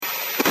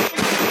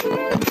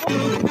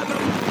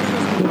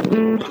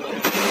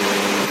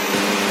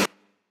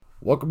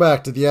Welcome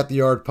back to the At the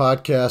Yard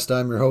podcast.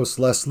 I'm your host,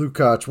 Les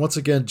Lukacs, once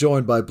again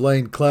joined by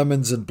Blaine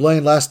Clemens. And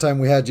Blaine, last time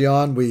we had you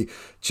on, we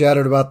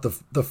chatted about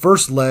the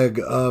first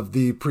leg of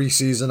the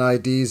preseason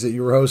IDs that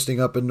you were hosting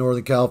up in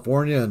Northern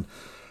California. And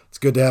it's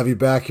good to have you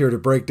back here to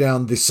break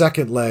down the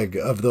second leg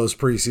of those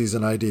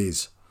preseason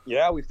IDs.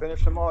 Yeah, we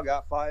finished them all,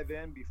 got 5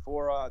 in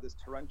before this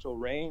torrential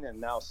rain, and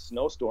now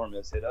snowstorm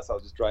has hit us. I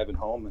was just driving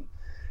home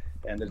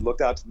and it looked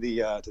out to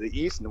the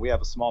east, and we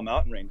have a small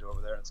mountain range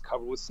over there, and it's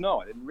covered with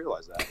snow. I didn't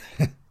realize that.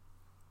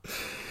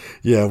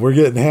 Yeah, we're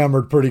getting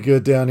hammered pretty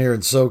good down here in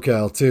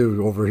SoCal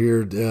too. Over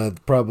here,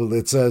 probably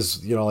it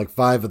says like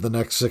 5 of the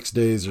next 6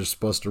 days are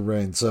supposed to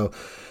rain. So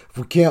if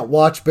we can't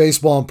watch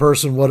baseball in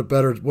person, what a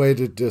better way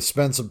to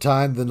spend some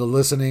time than to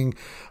listening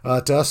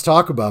to us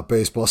talk about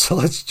baseball. So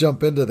let's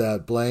jump into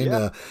that, Blaine.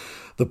 Yeah.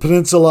 The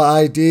Peninsula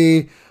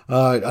ID.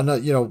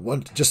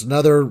 Just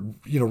another,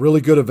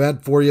 really good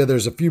event for you.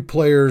 There's a few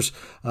players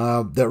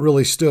that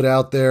really stood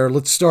out there.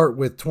 Let's start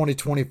with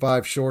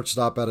 2025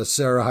 shortstop out of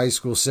Serra High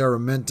School,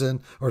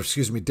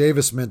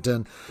 Davis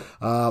Minton,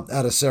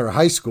 out of Serra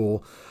High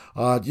School.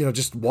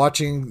 Just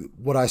watching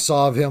what I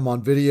saw of him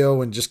on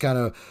video and just kind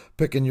of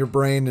picking your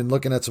brain and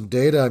looking at some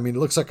data. I mean, it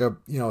looks like a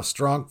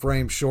strong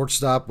frame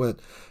shortstop, but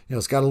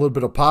it's got a little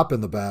bit of pop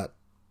in the bat.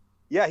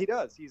 Yeah, he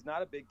does. He's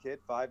not a big kid,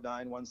 5'9",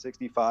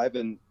 165,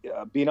 and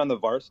being on the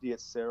varsity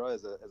at Serra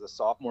as a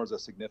sophomore is a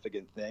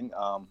significant thing.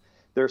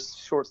 Their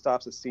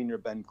shortstop's a senior,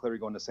 Ben Cleary,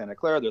 going to Santa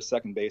Clara. Their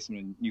second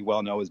baseman, you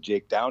well know, is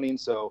Jake Downing.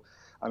 So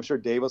I'm sure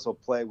Davis will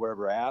play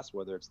wherever asked,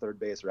 whether it's third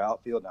base or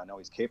outfield, and I know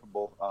he's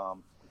capable.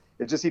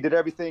 It's just he did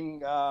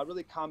everything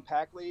really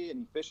compactly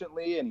and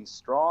efficiently, and he's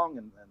strong,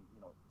 and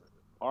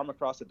arm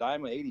across the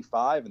diamond,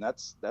 85, and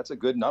that's a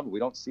good number.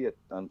 We don't see it,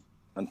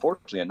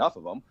 unfortunately, enough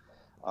of them.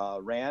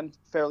 Ran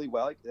fairly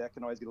well. That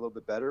can always get a little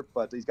bit better,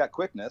 but he's got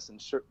quickness, and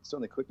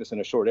certainly quickness in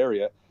a short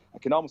area. I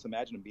can almost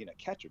imagine him being a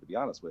catcher, to be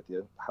honest with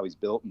you, how he's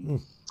built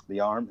and the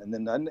arm. And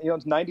then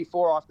it's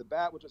 94 off the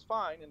bat, which is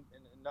fine, and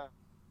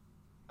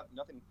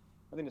nothing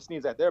to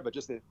sneeze at there. But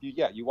just if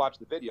you watch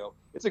the video,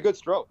 it's a good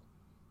stroke.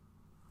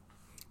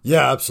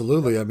 Yeah,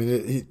 absolutely. I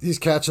mean, he's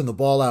catching the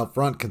ball out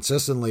front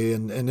consistently,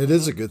 and it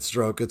is a good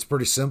stroke. It's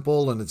pretty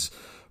simple and it's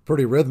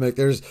pretty rhythmic.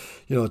 There's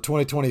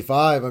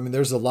 2025. I mean,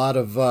 there's a lot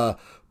of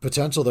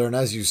potential there, and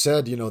as you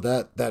said,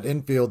 that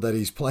infield that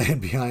he's playing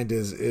behind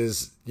is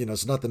it's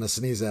nothing to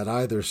sneeze at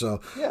either.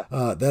 So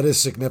that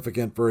is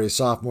significant for a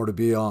sophomore to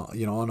be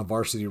on a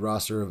varsity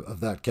roster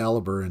of that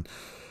caliber. And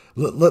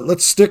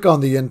let's stick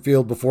on the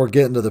infield before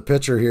getting to the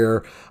pitcher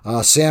here.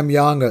 Sam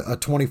Young, a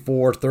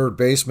 24 third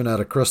baseman out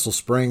of Crystal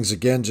Springs.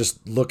 Again,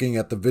 just looking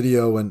at the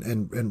video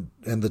and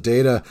the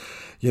data,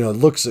 it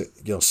looks at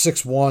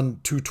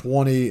 6'1",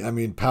 220. I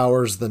mean,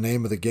 power's the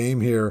name of the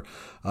game here.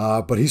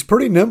 But he's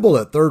pretty nimble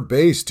at third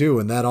base too.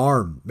 And that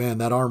arm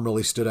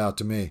really stood out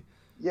to me.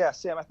 Yeah,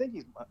 Sam, I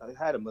think I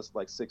had him listed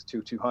like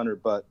 6'2",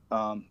 200, but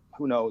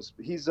who knows?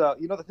 He's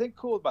the thing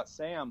cool about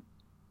Sam.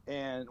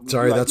 And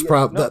sorry, that's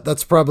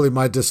probably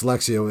my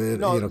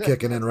dyslexia,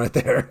 kicking in right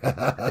there.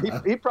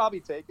 He'd probably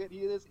take it.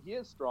 He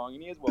is strong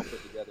and he is well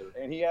put together,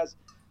 and he has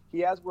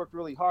worked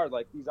really hard.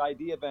 Like these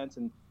ID events,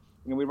 and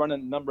we run a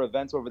number of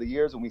events over the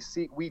years, and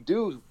we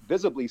do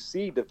visibly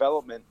see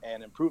development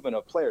and improvement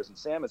of players. And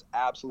Sam is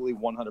absolutely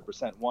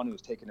 100% one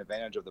who's taken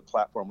advantage of the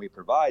platform we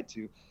provide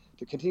to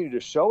continue to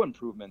show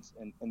improvements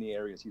in the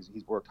areas he's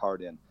worked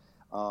hard in.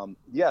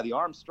 The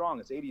arm's strong.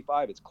 It's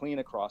 85. It's clean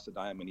across the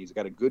diamond. He's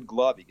got a good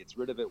glove. He gets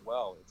rid of it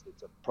well.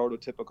 It's a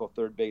prototypical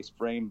third base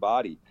frame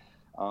body.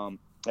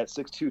 At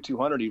 6'2",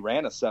 200, he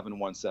ran a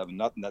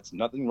 7.17. That's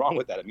nothing wrong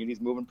with that. I mean,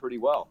 he's moving pretty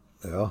well.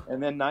 Yeah.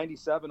 And then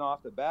 97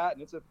 off the bat,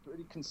 and it's a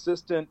pretty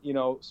consistent,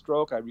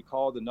 stroke. I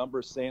recall the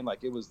numbers saying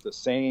like it was the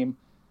same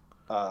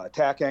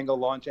attack angle,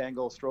 launch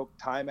angle, stroke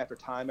time after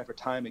time after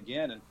time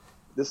again. And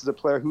this is a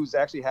player who's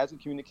actually has some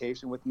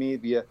communication with me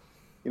via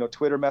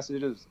Twitter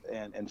messages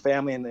and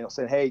family, and they'll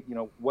say, hey,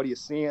 what are you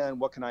seeing?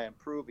 What can I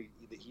improve?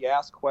 He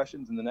asks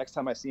questions, and the next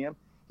time I see him,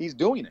 he's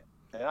doing it.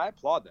 And I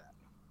applaud that.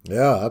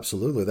 Yeah,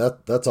 absolutely.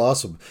 That's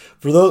awesome.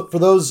 For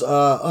those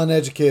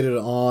uneducated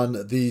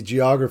on the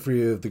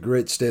geography of the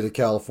great state of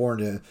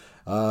California,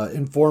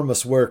 inform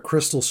us where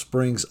Crystal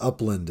Springs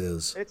Upland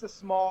is. It's a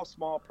small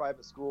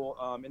private school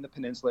in the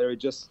peninsula area,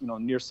 just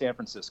near San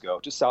Francisco,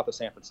 just south of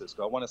San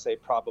Francisco. I want to say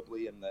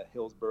probably in the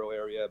Hillsborough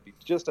area,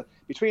 just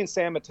between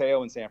San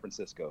Mateo and San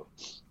Francisco.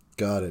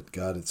 Got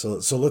it.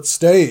 So let's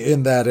stay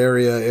in that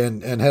area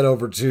and head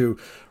over to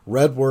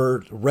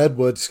Redwood,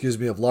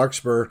 of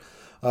Larkspur.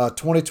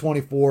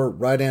 2024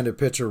 right-handed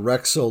pitcher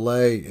Rex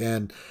Soleil,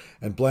 and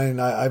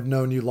Blaine, I've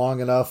known you long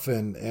enough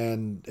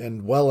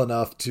and well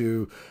enough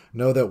to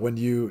know that when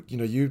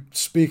you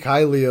speak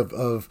highly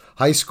of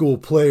high school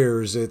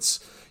players, it's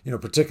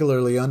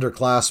particularly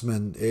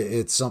underclassmen,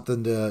 it's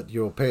something to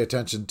you'll pay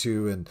attention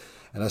to, and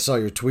I saw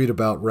your tweet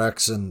about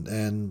Rex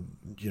and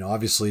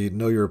obviously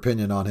know your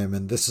opinion on him,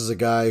 and this is a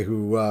guy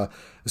who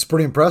is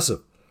pretty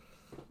impressive.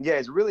 Yeah,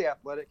 he's a really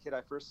athletic kid.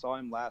 I first saw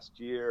him last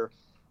year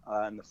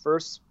in the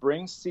first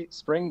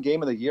spring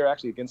game of the year,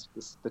 actually against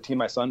the team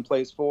my son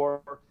plays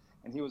for.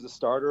 And he was a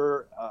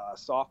starter,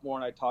 sophomore,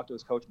 and I talked to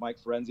his coach, Mike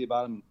Ferenzi,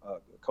 about him, a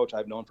coach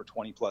I've known for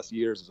 20-plus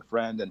years as a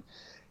friend. And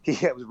he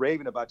was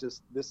raving about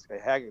just this.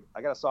 I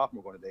got a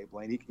sophomore going today,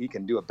 Blaine. He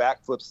can do a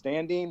backflip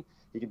standing.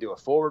 He can do a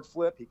forward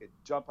flip. He could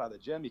jump out of the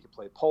gym. He could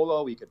play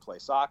polo. He could play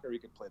soccer. He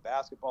could play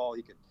basketball.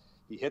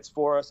 He hits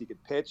for us. He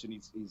could pitch, and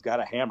he's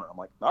got a hammer. I'm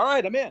like, all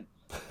right, I'm in.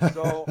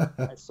 So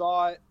I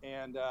saw it,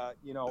 and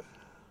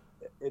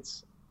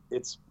it's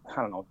I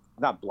don't know,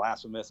 not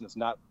blasphemous, and it's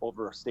not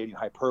overstating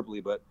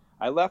hyperbole, but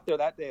I left there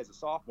that day as a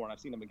sophomore, and I've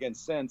seen him again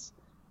since.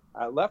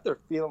 I left there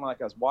feeling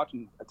like I was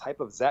watching a type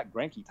of Zach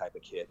Greinke type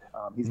of kid.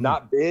 He's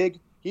not big.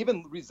 He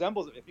even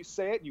resembles, if you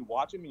say it and you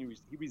watch him,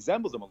 he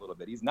resembles him a little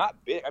bit. He's not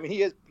big. I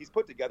mean, he's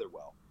put together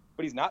well,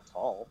 but he's not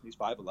tall. He's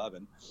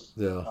 5'11".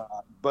 Yeah.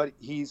 But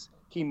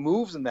he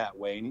moves in that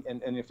way.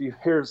 And if you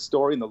hear his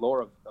story in the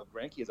lore of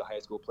Greinke as a high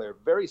school player,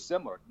 very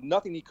similar.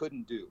 Nothing he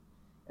couldn't do.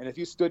 And if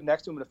you stood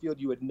next to him in the field,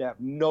 you would have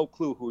no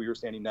clue who you're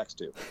standing next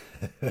to.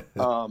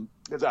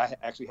 Because I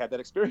actually had that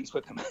experience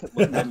with him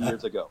many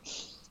years ago.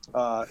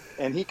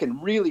 And he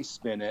can really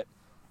spin it.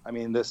 I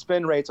mean, the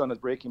spin rates on his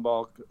breaking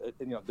ball,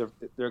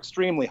 they're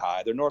extremely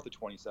high. They're north of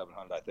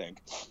 2,700, I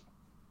think.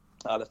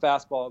 The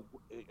fastball,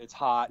 it's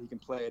hot. He can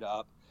play it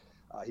up.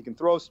 He can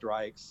throw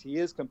strikes. He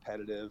is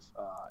competitive.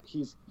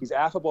 He's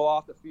affable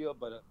off the field,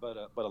 but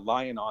a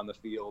lion on the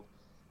field.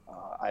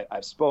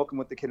 I've spoken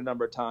with the kid a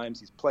number of times.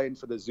 He's played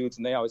for the Zoots,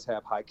 and they always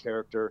have high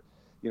character,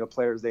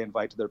 players they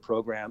invite to their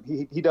program.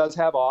 He does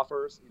have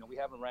offers. We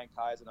have him ranked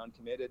high as an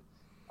uncommitted.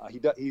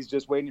 He's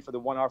just waiting for the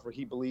one offer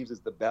he believes is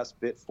the best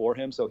fit for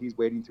him. So he's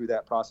waiting through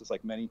that process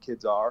like many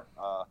kids are.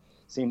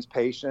 Seems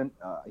patient.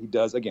 He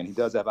does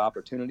have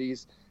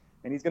opportunities.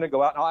 And he's going to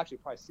go out. And I'll actually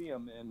probably see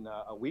him in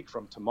a week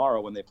from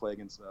tomorrow when they play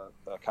against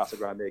Casa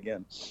Grande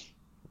again.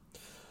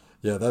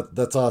 Yeah,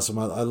 that's awesome.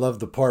 I love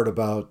the part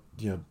about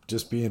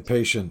just being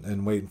patient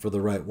and waiting for the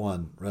right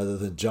one rather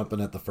than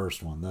jumping at the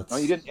first one. That's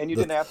you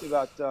didn't ask me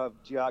about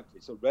geography.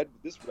 So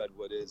this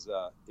redwood is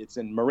it's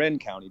in Marin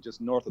County,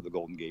 just north of the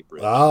Golden Gate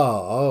Bridge.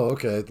 Oh,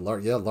 okay.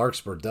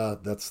 Larkspur.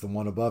 That's the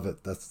one above it.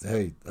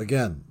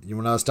 Again,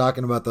 when I was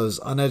talking about those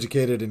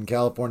uneducated in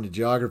California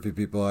geography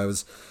people, I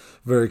was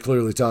very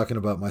clearly talking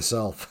about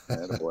myself.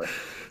 Boy.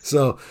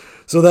 So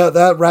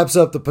that wraps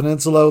up the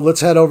peninsula.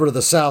 Let's head over to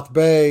the South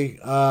Bay.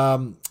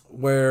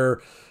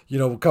 Where,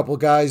 a couple of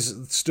guys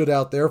stood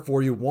out there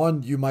for you.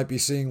 One you might be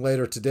seeing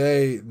later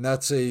today, and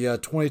that's a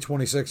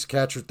 2026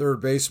 catcher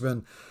third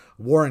baseman,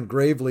 Warren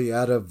Gravely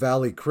out of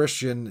Valley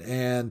Christian.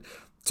 And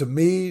to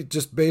me,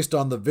 just based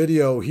on the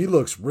video, he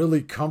looks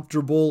really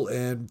comfortable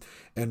and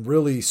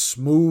really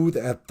smooth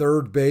at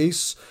third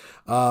base.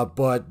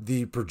 But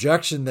the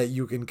projection that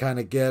you can kind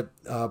of get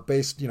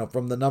based,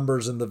 from the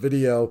numbers in the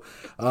video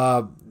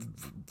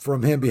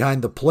from him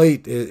behind the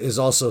plate is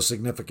also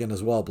significant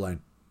as well,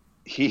 Blaine.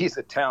 He's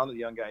a talented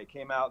young guy. He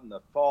came out in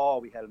the fall.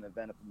 We had an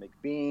event up in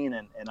McBean,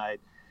 and I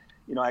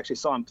actually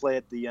saw him play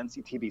at the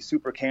NCTV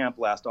Super Camp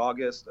last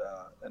August,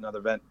 another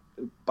event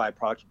by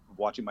project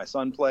watching my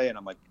son play. And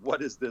I'm like,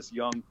 what is this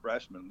young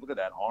freshman? Look at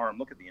that arm.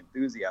 Look at the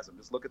enthusiasm.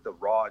 Just look at the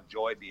raw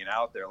joy being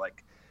out there.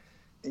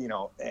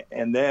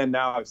 And then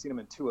now I've seen him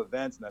in two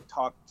events, and I've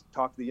talked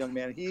to the young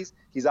man. He's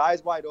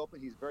eyes wide open.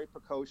 He's very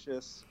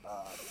precocious.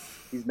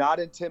 He's not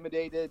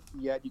intimidated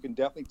yet. You can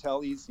definitely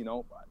tell he's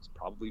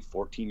probably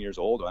 14 years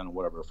old. I don't know,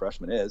 whatever a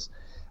freshman is,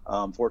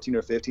 14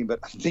 or 15.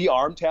 But the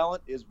arm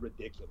talent is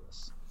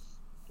ridiculous.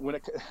 I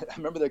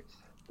remember the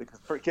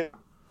kid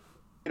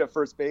at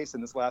first base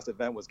in this last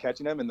event was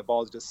catching him, and the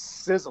ball is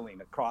just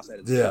sizzling across at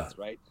his chest,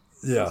 right?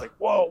 Yeah. It's like,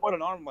 whoa, what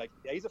an arm! I'm like,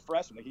 yeah, he's a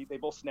freshman. They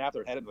both snapped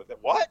their head and like,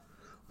 what?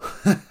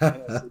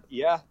 And I said,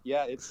 yeah,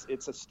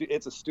 it's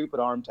a stupid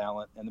arm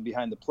talent, and then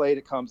behind the plate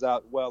it comes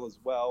out well as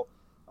well.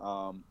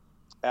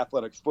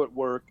 Athletic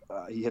footwork,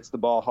 he hits the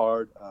ball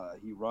hard.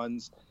 He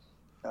runs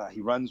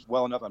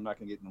well enough. I'm not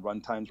going to get in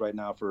run times right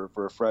now for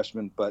a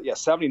freshman, but yeah,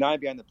 79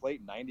 behind the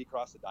plate, 90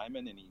 across the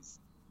diamond, and he's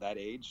that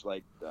age.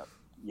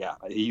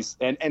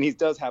 He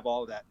does have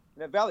all of that.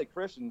 And at Valley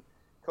Christian,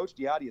 Coach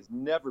Diotti has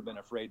never been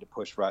afraid to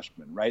push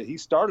freshmen. Right, he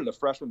started a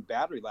freshman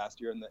battery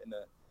last year in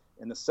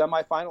the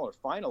semifinal or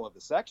final of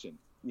the section.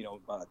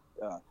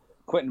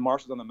 Quentin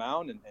Marshall's on the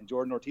mound and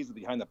Jordan Ortiz is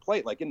behind the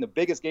plate, like in the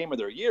biggest game of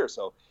their year.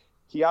 So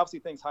he obviously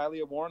thinks highly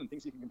of Warren and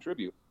thinks he can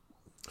contribute.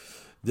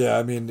 Yeah,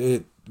 I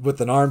mean,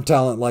 with an arm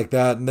talent like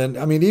that, and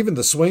then even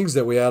the swings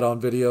that we had on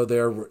video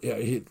there,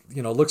 he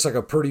looks like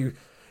a pretty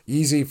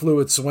easy,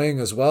 fluid swing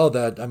as well.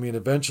 That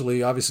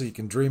eventually, obviously, you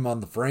can dream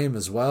on the frame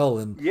as well.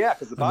 And yeah,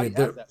 because the body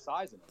has that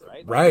size in it,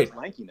 right? Right,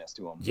 lankiness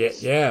to him.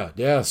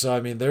 Yeah. So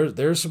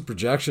there's some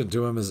projection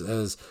to him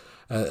as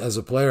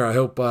a player. I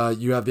hope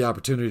you have the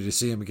opportunity to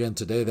see him again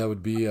today.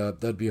 That'd be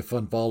a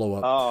fun follow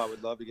up. Oh, I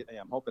would love to get.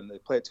 Yeah, I'm hoping they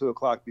play at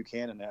 2:00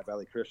 Buchanan at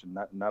Valley Christian.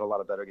 Not a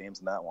lot of better games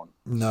than that one.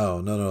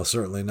 No,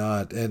 certainly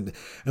not. And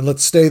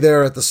let's stay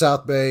there at the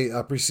South Bay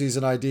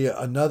preseason idea.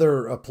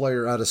 Another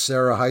player out of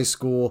Serra High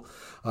School,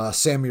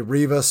 Sammy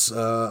Rivas,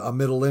 a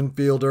middle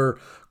infielder,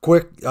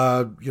 quick,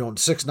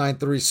 6'9",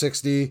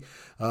 360.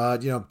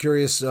 I'm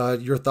curious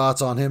your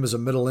thoughts on him as a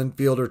middle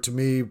infielder. To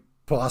me,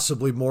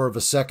 possibly more of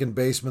a second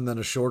baseman than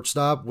a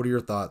shortstop. What are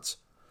your thoughts?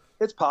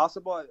 It's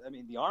possible. I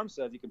mean, the arm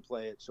says he can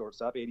play at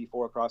shortstop,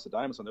 84 across the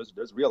diamond. So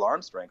there's real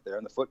arm strength there,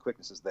 and the foot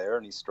quickness is there,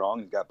 and he's strong.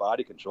 He's got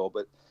body control.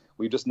 But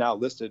we've just now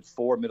listed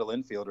 4 middle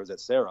infielders at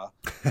Sarah.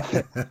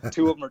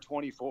 2 of them are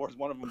 24s,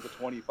 one of them is a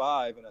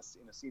 25, and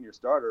a senior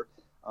starter.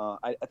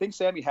 I think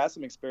Sammy has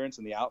some experience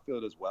in the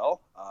outfield as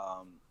well.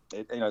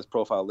 His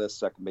profile lists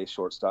second base,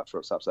 shortstop,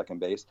 second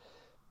base.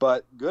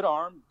 But good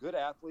arm, good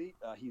athlete.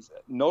 He's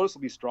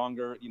noticeably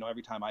stronger.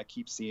 Every time I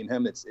keep seeing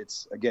him,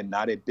 it's again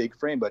not a big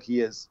frame, but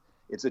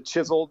it's a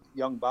chiseled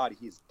young body.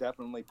 He's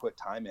definitely put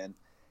time in.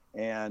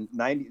 And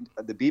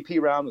the BP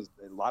round was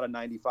a lot of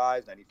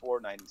 95s, 94,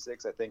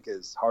 96. I think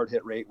his hard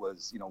hit rate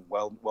was,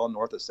 well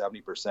north of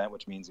 70%,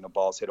 which means,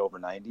 balls hit over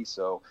 90.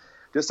 So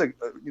just,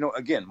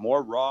 again,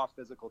 more raw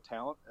physical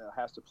talent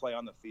has to play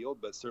on the field,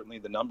 but certainly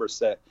the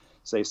numbers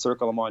say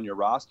circle him on your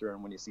roster.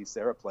 And when you see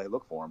Sarah play,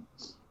 look for him.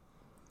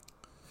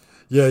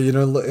 Yeah, it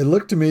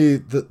looked to me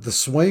the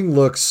swing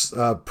looks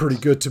pretty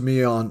good to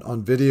me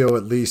on video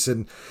at least,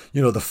 and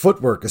the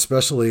footwork,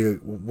 especially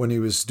when he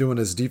was doing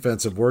his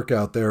defensive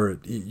workout there.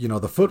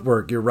 The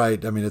footwork. You're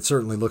right. I mean, it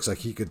certainly looks like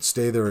he could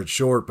stay there at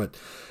short, but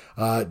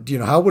how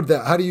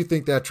do you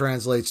think that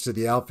translates to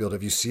the outfield?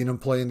 Have you seen him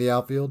play in the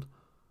outfield?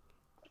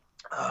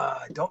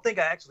 I don't think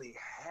I actually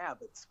have.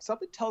 But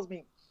something tells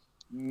me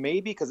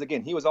maybe because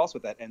again, he was also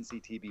at that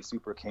NCTB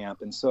Super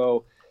Camp, and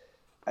so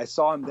I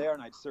saw him there,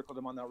 and I circled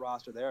him on that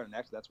roster there, and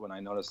actually that's when I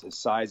noticed his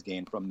size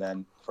gain from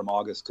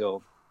August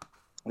till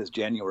this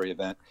January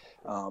event.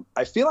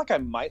 I feel like I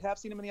might have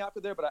seen him in the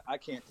outfield there, but I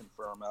can't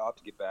confirm. I'll have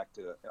to get back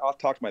to it. I'll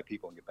talk to my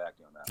people and get back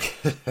to you on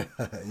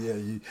that. Yeah,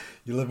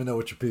 you live and know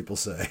what your people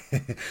say.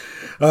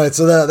 All right,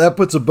 so that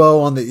puts a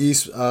bow on the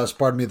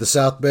the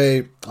South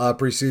Bay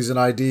preseason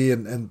ID,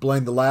 and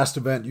Blaine, the last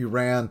event you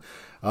ran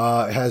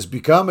has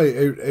become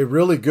a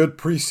really good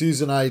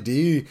preseason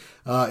ID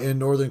in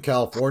Northern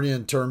California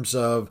in terms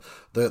of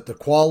the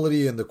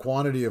quality and the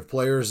quantity of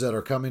players that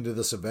are coming to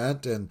this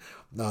event. And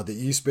the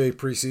East Bay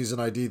preseason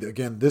ID,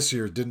 again, this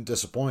year didn't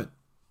disappoint.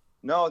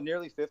 No,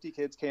 nearly 50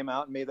 kids came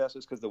out, and maybe that's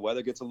just because the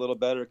weather gets a little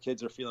better.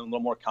 Kids are feeling a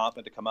little more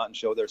confident to come out and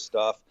show their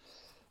stuff.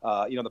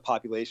 The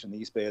population in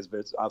the East Bay is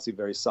obviously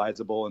very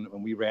sizable,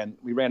 and we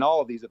ran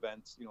all of these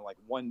events, like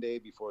one day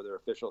before their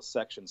official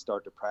section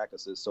start to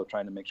practices. So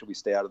trying to make sure we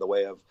stay out of the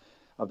way of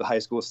the high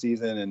school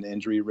season and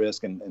injury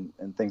risk and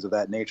things of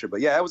that nature.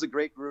 But yeah, it was a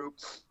great group,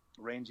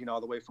 ranging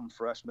all the way from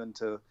freshmen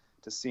to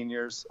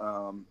seniors.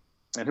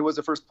 And who was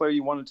the first player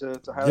you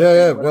wanted to highlight?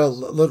 Yeah. Well,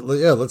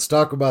 let's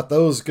talk about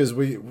those because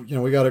we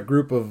got a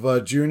group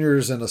of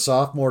juniors and a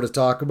sophomore to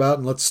talk about,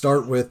 and let's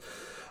start with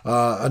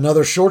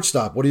another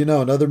shortstop. What do you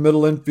know? Another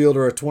middle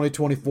infielder at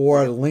 2024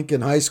 out of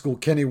Lincoln High School,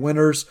 Kenny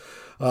Winters.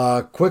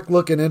 Quick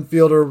looking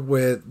infielder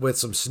with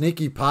some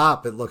sneaky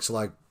pop, it looks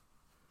like.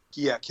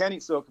 Yeah, Kenny.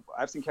 So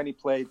I've seen Kenny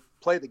play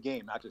the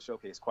game, not just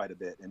showcase quite a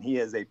bit. And he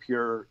is a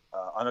pure,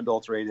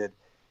 unadulterated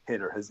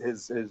hitter.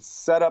 His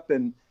setup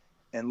and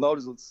load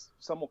is,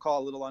 some will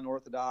call a little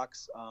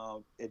unorthodox.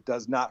 It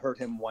does not hurt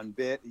him one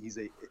bit.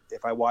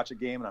 If I watch a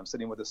game and I'm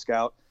sitting with a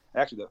scout,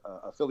 actually,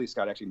 a Philly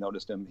scout actually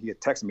noticed him. He had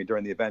texted me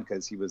during the event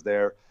because he was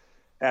there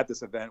at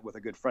this event with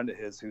a good friend of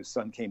his whose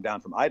son came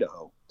down from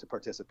Idaho to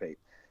participate.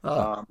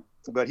 Oh.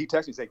 But he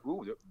texted me saying,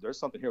 "Ooh, there's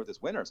something here with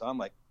this Winter." So I'm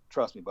like,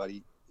 "Trust me,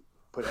 buddy.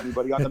 Put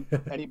anybody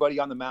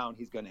on the mound,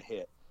 he's going to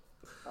hit."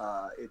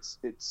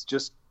 It's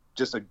just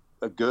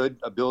a good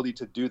ability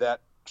to do that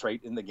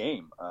trait in the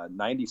game.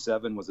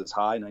 97 was his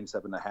high,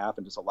 97 and a half,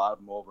 and just a lot of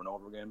them over and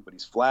over again. But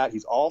he's flat.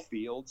 He's all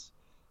fields.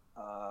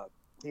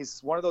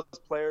 He's one of those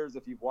players,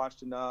 if you've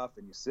watched enough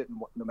and you sit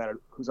and no matter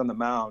who's on the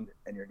mound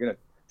and you're going to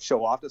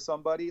show off to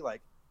somebody,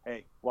 like,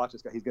 hey, watch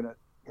this guy. He's going to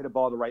hit a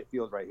ball to right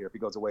field right here if he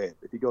goes away.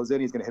 If he goes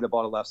in, he's going to hit a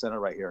ball to left center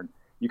right here. And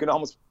you can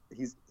almost –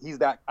 he's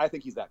that – I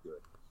think he's that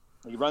good.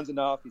 He runs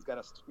enough. He's got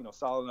a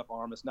solid enough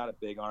arm. It's not a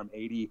big arm,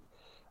 80.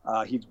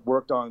 He's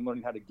worked on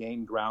learning how to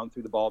gain ground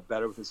through the ball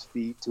better with his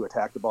feet, to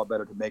attack the ball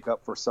better, to make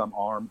up for some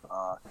arm.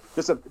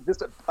 Just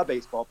a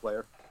baseball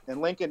player.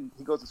 And Lincoln,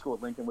 he goes to school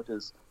at Lincoln, which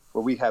is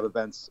where we have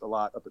events a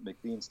lot up at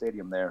McBean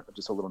Stadium there,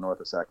 just a little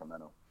north of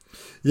Sacramento.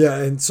 Yeah,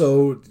 and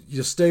so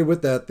you stay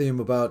with that theme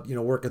about,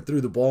 working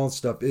through the ball and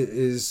stuff.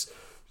 Is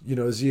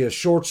he a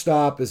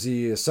shortstop? Is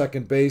he a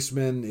second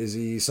baseman? Is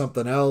he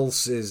something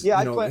else?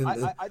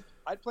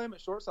 I'd play him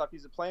at shortstop.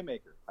 He's a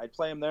playmaker. I'd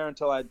play him there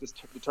until I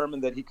just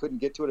determined that he couldn't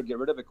get to it or get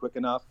rid of it quick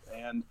enough.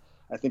 And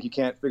I think you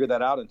can't figure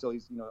that out until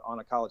he's on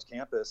a college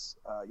campus,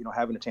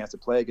 having a chance to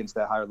play against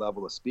that higher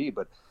level of speed.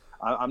 But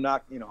I'm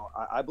not,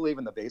 I believe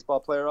in the baseball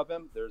player of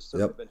him. There's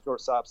certainly been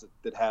shortstops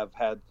that have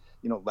had,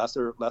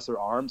 lesser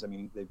arms. I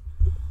mean,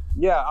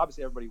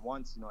 obviously everybody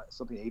wants,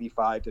 something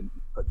 85 to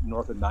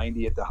north of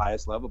 90 at the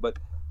highest level, but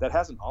that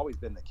hasn't always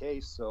been the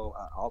case. So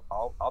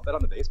I'll bet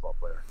on the baseball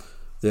player.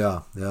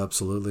 Yeah,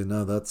 absolutely.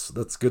 No, that's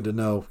good to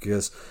know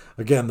because,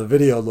 again, the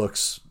video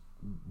looks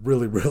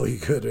really, really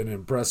good and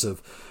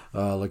impressive,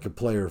 like a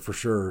player for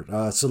sure.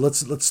 So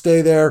let's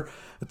stay there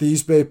at the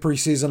East Bay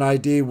preseason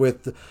ID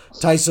with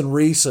Tyson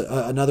Reese,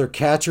 another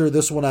catcher.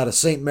 This one out of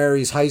St.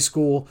 Mary's High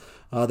School.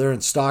 They're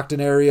in Stockton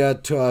area,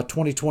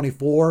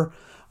 2024.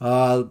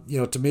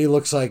 To me,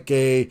 looks like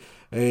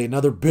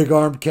another big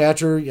armed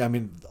catcher. I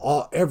mean,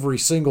 every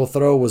single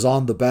throw was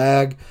on the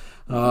bag.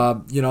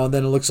 And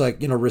then it looks like,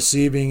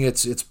 receiving,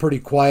 it's pretty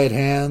quiet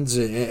hands,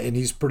 and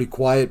he's pretty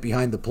quiet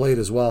behind the plate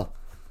as well.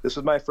 This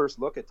was my first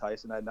look at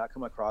Tyson. I had not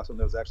come across him.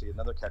 There was actually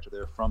another catcher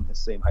there from his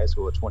same high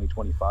school at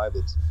 2025.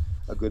 It's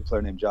a good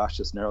player named Josh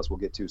Cisneros. We'll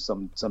get to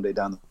someday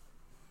down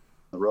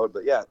the road.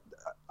 But yeah,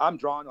 I'm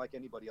drawn like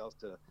anybody else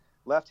to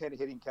left-handed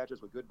hitting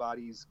catchers with good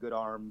bodies, good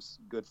arms,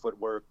 good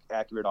footwork,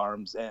 accurate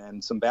arms,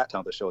 and some bat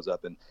talent that shows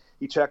up. And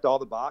he checked all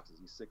the boxes.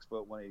 He's 6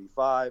 foot,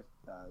 185.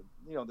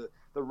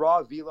 The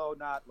raw velo,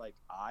 not like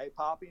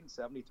eye-popping.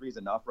 73 is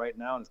enough right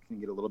now, and it can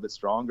get a little bit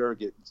stronger,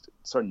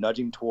 start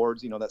nudging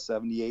towards, that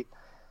 78,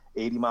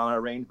 80 mile an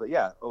hour range. But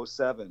yeah,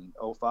 07,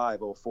 05,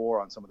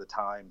 04 on some of the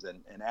times,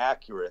 and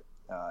accurate.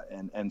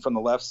 And from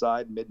the left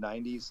side,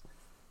 mid-90s,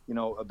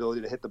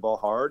 ability to hit the ball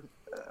hard.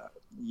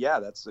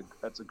 That's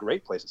a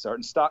great place to start.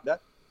 And stop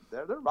that.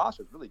 Their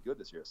roster is really good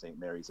this year at St.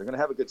 Mary's. They're going to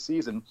have a good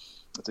season.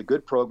 It's a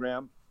good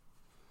program.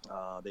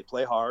 They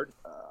play hard.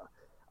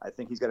 I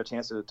think he's got a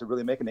chance to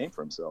really make a name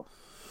for himself.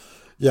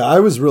 Yeah, I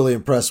was really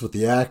impressed with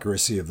the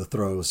accuracy of the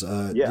throws.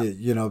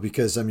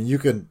 Because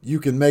you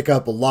can make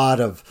up a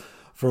lot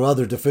from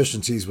other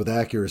deficiencies with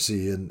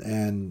accuracy,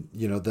 and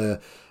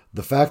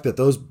the fact that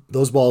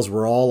those balls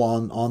were all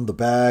on the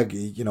bag,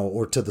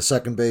 or to the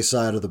second base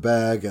side of the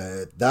bag,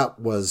 that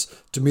was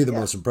to me the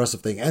most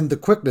impressive thing, and the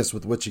quickness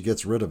with which he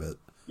gets rid of it.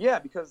 Yeah,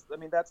 because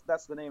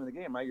that's the name of the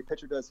game, right? Your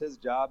pitcher does his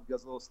job,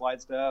 does a little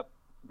slide step,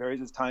 varies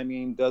his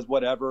timing, does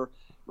whatever,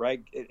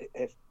 right?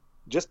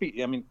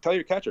 Tell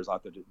your catchers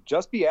out there,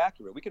 just be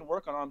accurate. We can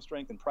work on arm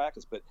strength in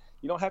practice, but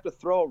you don't have to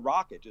throw a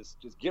rocket. Just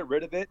get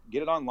rid of it,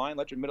 get it on line,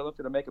 let your middle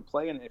infielder make a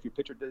play, and if your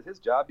pitcher did his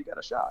job, you got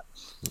a shot.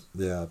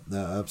 Yeah,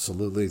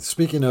 absolutely.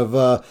 Speaking of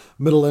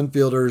middle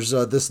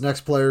infielders, this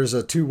next player is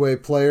a two-way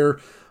player.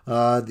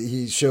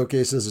 He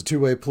showcases a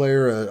two-way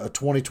player, a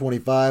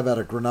 2025 out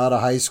of Granada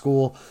High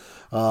School.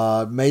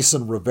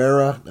 Mason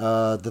Rivera.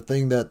 The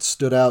thing that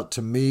stood out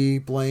to me,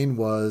 Blaine,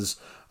 was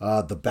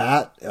the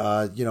bat.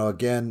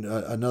 Again,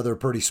 another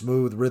pretty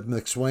smooth,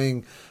 rhythmic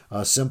swing,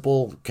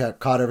 simple,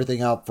 caught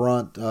everything out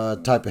front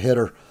type of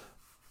hitter.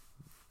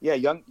 Yeah,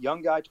 young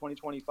guy,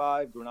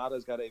 2025.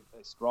 Granada's got a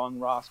strong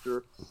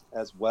roster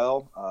as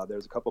well.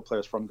 There's a couple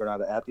players from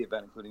Granada at the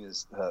event, including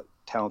his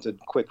talented,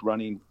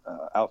 quick-running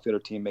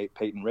outfielder teammate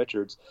Peyton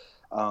Richards.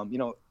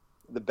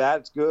 The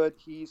bat's good.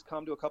 He's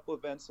come to a couple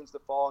events since the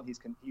fall, and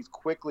he's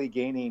quickly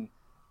gaining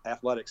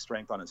athletic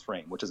strength on his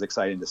frame, which is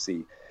exciting to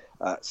see.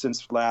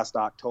 Since last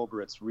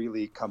October, it's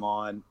really come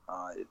on.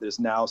 There's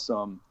now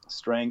some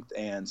strength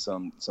and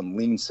some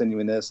lean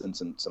sinewness and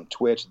some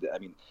twitch.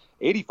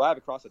 85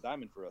 across the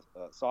diamond for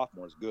a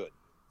sophomore is good.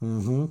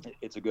 Mm-hmm.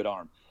 It's a good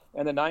arm.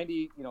 And the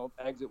 90,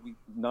 exit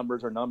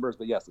numbers are numbers,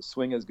 but yes, the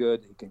swing is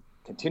good. He can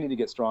continue to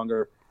get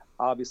stronger.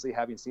 Obviously,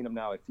 having seen him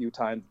now a few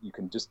times, you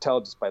can just tell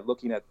just by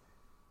looking at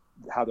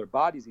how their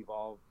bodies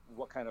evolve,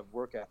 what kind of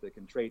work ethic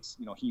and traits,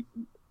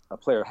 a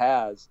player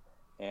has.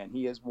 And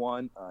he is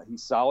one.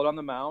 He's solid on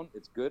the mound.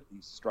 It's good.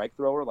 He's a strike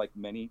thrower, like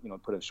many,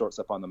 put a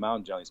shortstop on the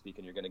mound, generally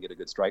speaking, you're going to get a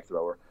good strike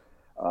thrower.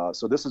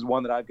 So this is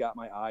one that I've got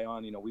my eye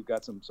on. We've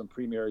got some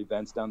premier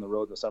events down the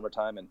road in the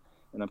summertime, and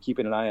I'm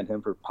keeping an eye on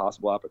him for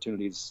possible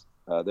opportunities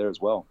there as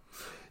well.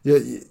 Yeah,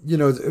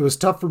 it was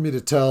tough for me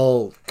to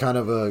tell,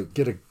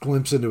 get a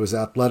glimpse into his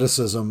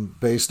athleticism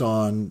based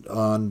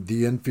on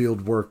the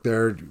infield work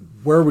there.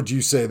 Where would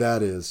you say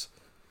that is?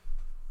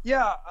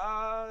 Yeah,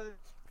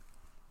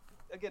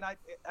 again,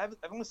 I've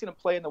only seen him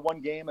play in the one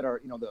game at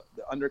our, the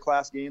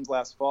underclass games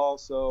last fall.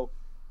 So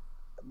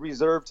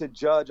reserved to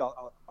judge.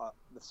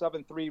 The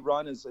 7-3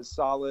 run is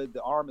solid.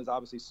 The arm is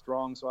obviously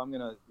strong. So I'm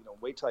gonna,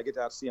 wait till I get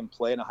to see him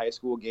play in a high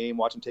school game,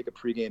 watch him take a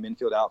pregame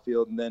infield,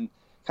 outfield, and then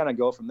kind of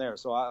go from there.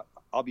 So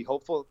I'll be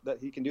hopeful that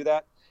he can do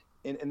that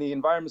in the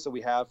environments that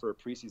we have for a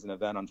preseason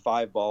event on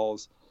 5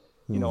 balls,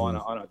 mm-hmm.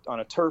 on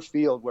a turf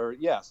field where,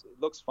 yes,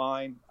 it looks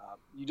fine.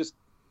 You just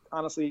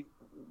honestly,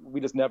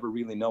 we just never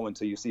really know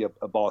until you see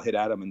a ball hit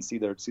at them and see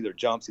their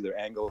jump, see their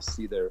angles,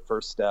 see their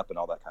first step, and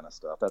all that kind of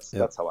stuff. That's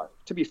how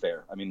to be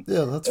fair.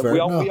 That's fair. We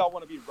all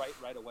want to be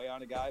right away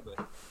on a guy,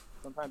 but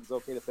sometimes it's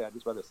okay to say I'd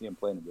just rather see him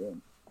play in the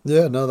game.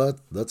 Yeah, no,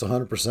 that's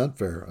 100%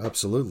 fair.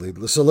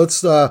 Absolutely. So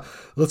let's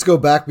go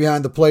back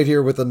behind the plate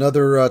here with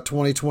another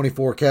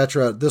 2024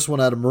 catcher. This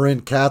one out of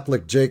Marin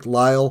Catholic, Jake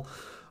Lyle.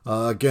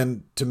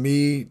 Again, to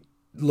me,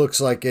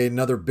 looks like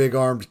another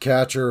big-armed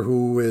catcher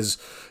who is,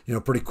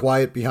 pretty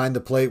quiet behind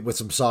the plate with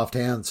some soft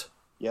hands.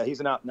 Yeah,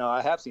 he's out. No,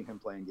 I have seen him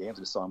play in games.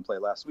 I just saw him play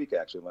last week,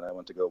 actually, when I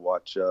went to go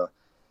watch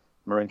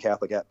Marin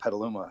Catholic at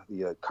Petaluma,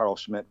 the Carl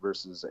Schmidt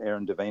versus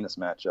Aaron DeVanis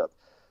matchup.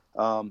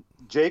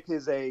 Jake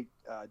is a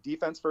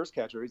defense first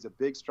catcher. He's a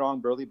big, strong,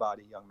 burly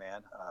body young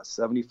man.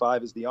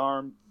 75 is the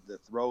arm. The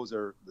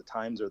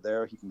times are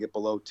there. He can get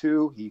below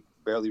 2. He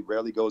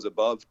rarely goes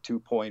above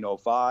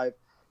 2.05.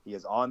 He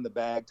is on the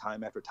bag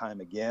time after time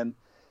again.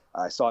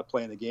 I saw it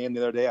play in the game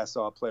the other day. I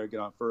saw a player get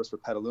on first for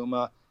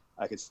Petaluma.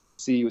 I could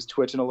see he was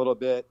twitching a little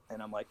bit,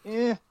 and I'm like,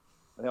 And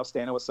I'll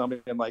stand up with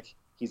somebody, and I'm like,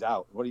 he's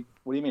out. What do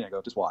you mean? I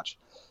go, just watch.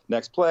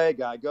 Next play,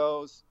 guy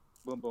goes,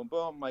 boom, boom,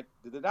 boom. I'm like,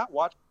 did they not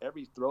watch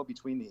every throw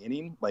between the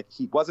inning? Like,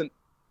 he wasn't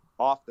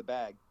off the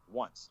bag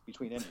once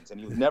between innings, and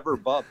he was never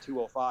above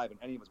 205 in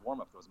any of his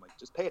warm-up throws. I'm like,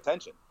 just pay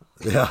attention.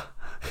 Yeah.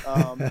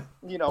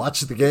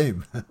 Watch the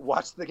game.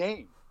 Watch the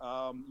game.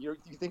 You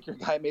think your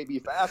guy may be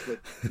fast, but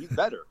he's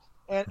better.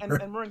 And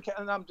Marin,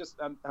 and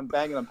I'm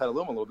banging on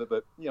Petaluma a little bit,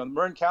 but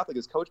Marin Catholic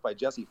is coached by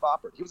Jesse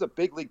Foppert. He was a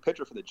big league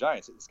pitcher for the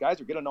Giants. These guys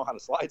are going to know how to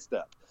slide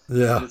step.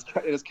 Yeah,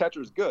 and his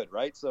catcher's good,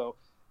 right? So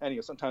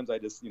anyway, sometimes I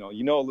just a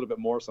little bit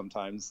more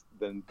sometimes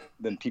than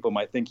people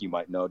might think you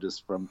might know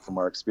just from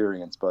our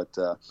experience. But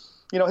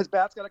his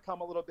bat's got to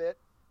come a little bit.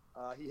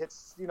 He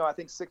hits I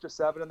think 6 or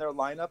 7 in their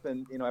lineup,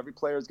 and every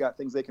player's got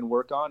things they can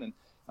work on,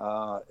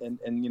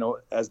 and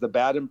as the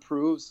bat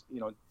improves,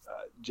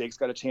 Jake's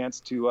got a chance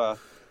to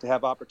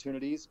have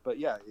opportunities. But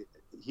yeah,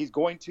 he's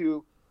going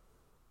to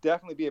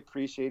definitely be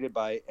appreciated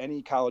by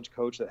any college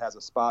coach that has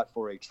a spot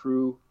for a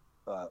true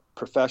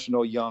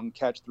professional young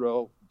catch,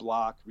 throw,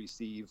 block,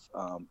 receive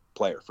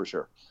player for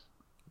sure.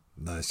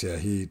 Nice. Yeah,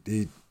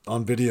 he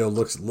on video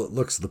looks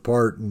the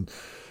part. And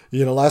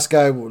last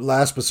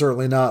but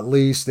certainly not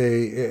least,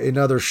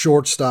 another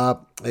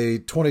shortstop, a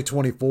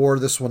 2024,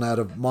 this one out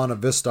of Monte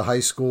Vista High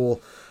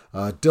School,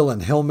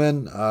 Dylan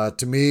Hillman.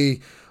 To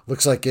me,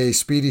 looks like a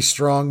speedy,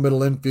 strong middle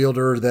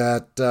infielder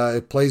that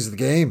it plays the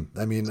game.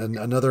 I mean,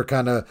 another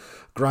kind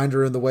of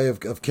grinder in the way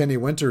of Kenny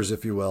Winters,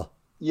 if you will.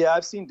 Yeah,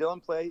 I've seen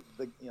Dylan play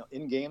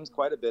in games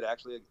quite a bit,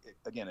 actually.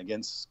 Again,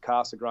 against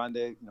Casa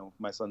Grande.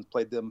 My son's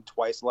played them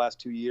twice the last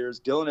 2 years.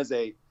 Dylan is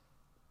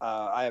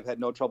I have had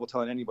no trouble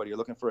telling anybody, you're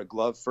looking for a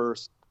glove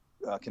first,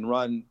 can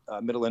run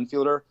middle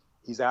infielder.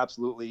 He's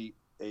absolutely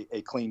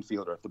a clean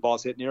fielder. If the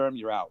ball's hit near him,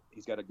 you're out.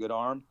 He's got a good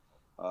arm.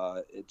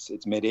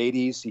 It's mid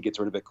 80s. He gets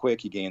rid of it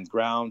quick. He gains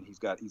ground.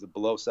 He's a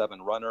below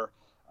 7 runner.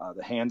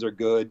 The hands are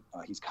good.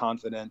 He's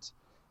confident.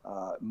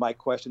 My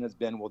question has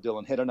been, will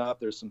Dylan hit enough?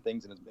 There's some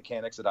things in his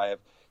mechanics that I have,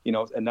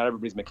 and not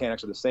everybody's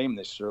mechanics are the same.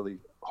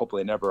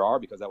 Hopefully never are,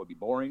 because that would be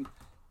boring.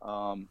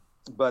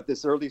 But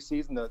this early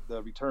season,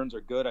 the returns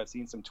are good. I've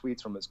seen some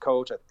tweets from his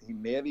coach. He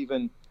may have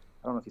even,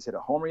 I don't know if he's hit a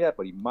homer yet,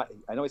 but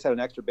I know he's had an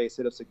extra base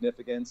hit of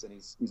significance, and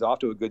he's off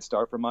to a good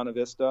start for Monte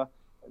Vista.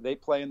 They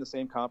play in the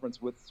same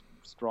conference with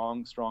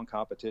strong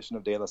competition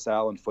of De La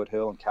Salle and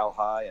Foothill and Cal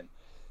High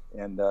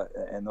and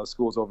those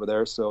schools over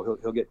there. So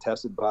he'll get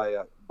tested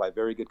by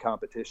very good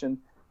competition.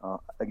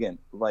 Again,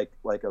 like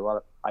a lot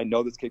of, I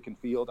know this kid can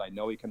field. I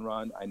know he can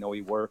run. I know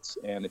he works.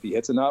 And if he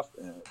hits enough,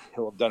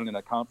 he'll have done it in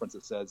a conference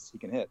that says he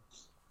can hit.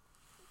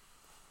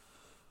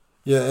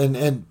 Yeah,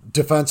 and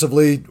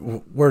defensively,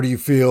 where do you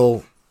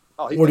feel?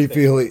 What do you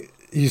feel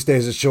he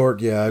stays at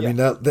short? Yeah, I mean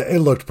it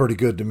looked pretty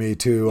good to me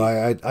too.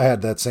 I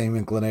had that same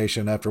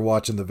inclination after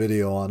watching the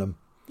video on him.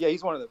 Yeah,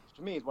 he's one of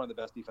the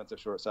best defensive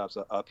shortstops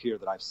up here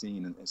that I've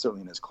seen, and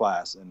certainly in his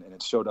class. And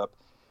it showed up.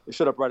 It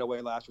showed up right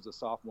away last year as a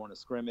sophomore in a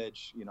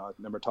scrimmage. I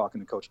remember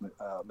talking to Coach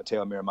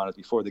Mateo Miramontes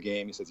before the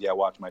game. He says, "Yeah,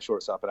 watch my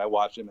shortstop," and I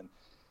watched him,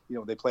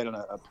 and they played on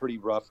a pretty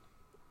rough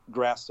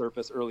grass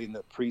surface early in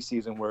the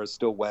preseason where it's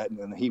still wet,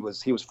 and he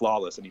was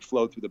flawless, and he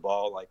flowed through the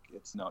ball like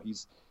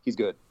he's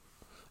good.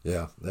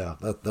 Yeah,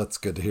 that's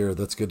good to hear.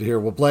 That's good to hear.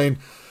 Well, Blaine,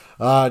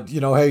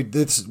 hey,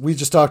 we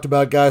just talked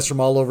about guys from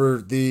all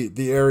over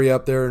the area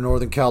up there in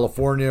Northern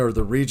California, or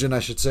the region, I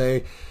should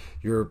say.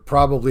 You're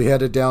probably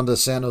headed down to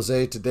San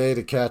Jose today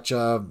to catch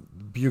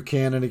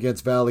Buchanan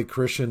against Valley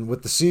Christian.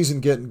 With the season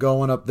getting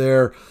going up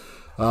there,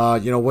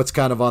 what's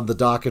kind of on the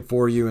docket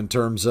for you in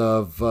terms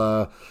of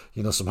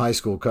some high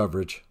school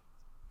coverage?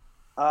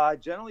 I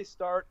generally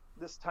start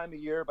this time of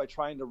year by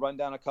trying to run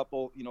down a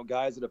couple,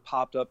 guys that have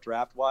popped up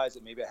draft-wise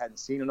that maybe I hadn't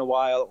seen in a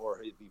while or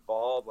have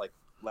evolved. Like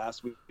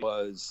last week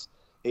was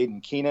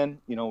Aiden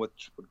Keenan, with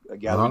a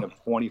gathering of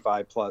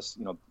 25 plus,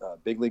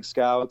 big league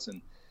scouts.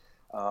 And,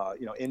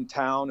 in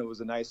town, it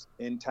was a nice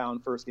in-town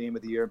first game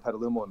of the year in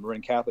Petaluma when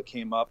Marin Catholic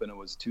came up, and it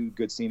was 2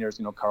 good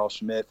seniors, Carl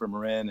Schmidt for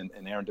Marin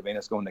and Aaron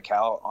Devanus going to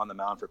Cal on the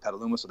mound for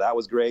Petaluma. So that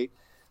was great.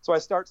 So I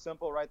start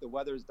simple, right? The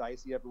weather's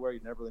dicey everywhere.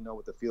 You never really know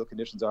what the field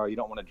conditions are. You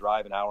don't want to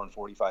drive an hour and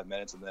 45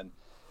 minutes and then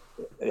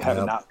have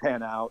it not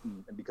pan out.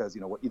 And because,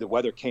 either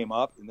weather came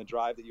up in the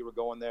drive that you were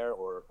going there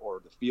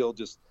or the field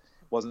just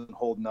wasn't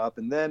holding up.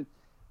 And then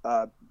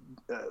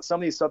some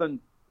of these southern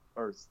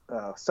or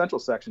central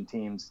section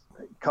teams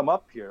come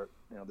up here,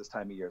 this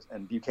time of year.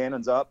 And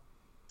Buchanan's up.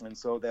 And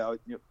so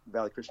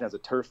Valley Christian has a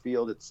turf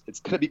field. It's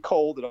going to be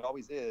cold. It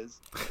always is.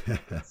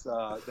 It's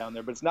down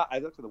there, but it's not. I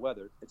looked at the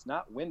weather. It's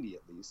not windy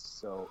at least.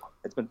 So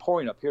it's been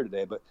pouring up here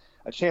today. But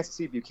a chance to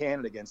see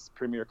Buchanan against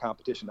premier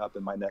competition up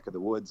in my neck of the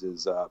woods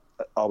is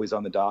always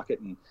on the docket.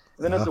 And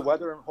then as the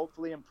weather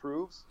hopefully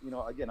improves,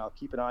 again, I'll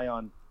keep an eye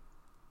on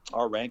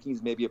our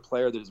rankings, maybe a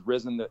player that has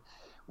risen that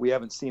we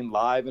haven't seen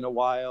live in a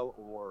while,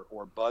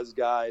 or buzz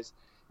guys.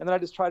 And then I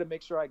just try to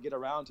make sure I get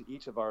around to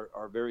each of our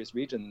various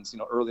regions,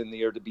 early in the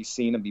year to be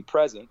seen and be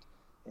present.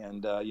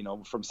 And,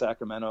 from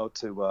Sacramento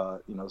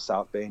to,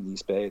 South Bay and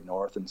East Bay,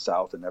 North and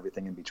South and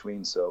everything in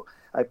between. So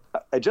I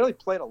generally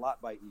play it a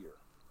lot by ear.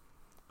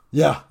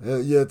 Yeah,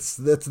 that's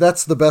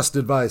the best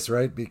advice,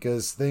 right?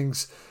 Because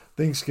things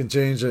can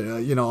change,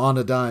 on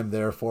a dime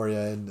there for you,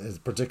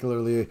 and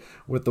particularly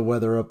with the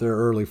weather up there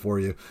early for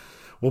you.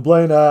 Well,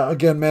 Blaine,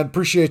 again, man,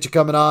 appreciate you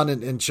coming on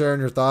and sharing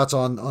your thoughts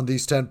on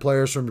these 10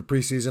 players from your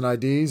preseason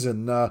IDs,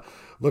 and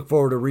look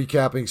forward to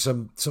recapping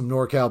some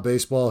NorCal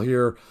baseball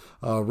here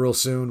real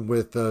soon,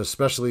 with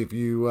especially if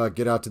you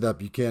get out to that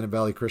Buchanan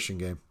Valley Christian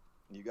game.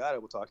 You got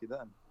it. We'll talk to you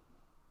then.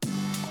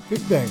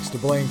 Big thanks to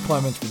Blaine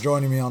Clements for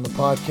joining me on the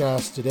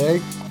podcast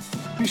today.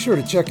 Be sure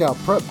to check out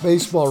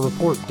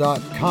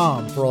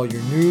PrepBaseballReport.com for all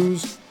your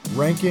news,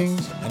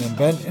 rankings, and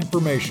event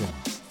information.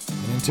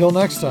 And until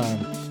next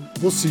time,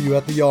 we'll see you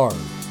at the yard.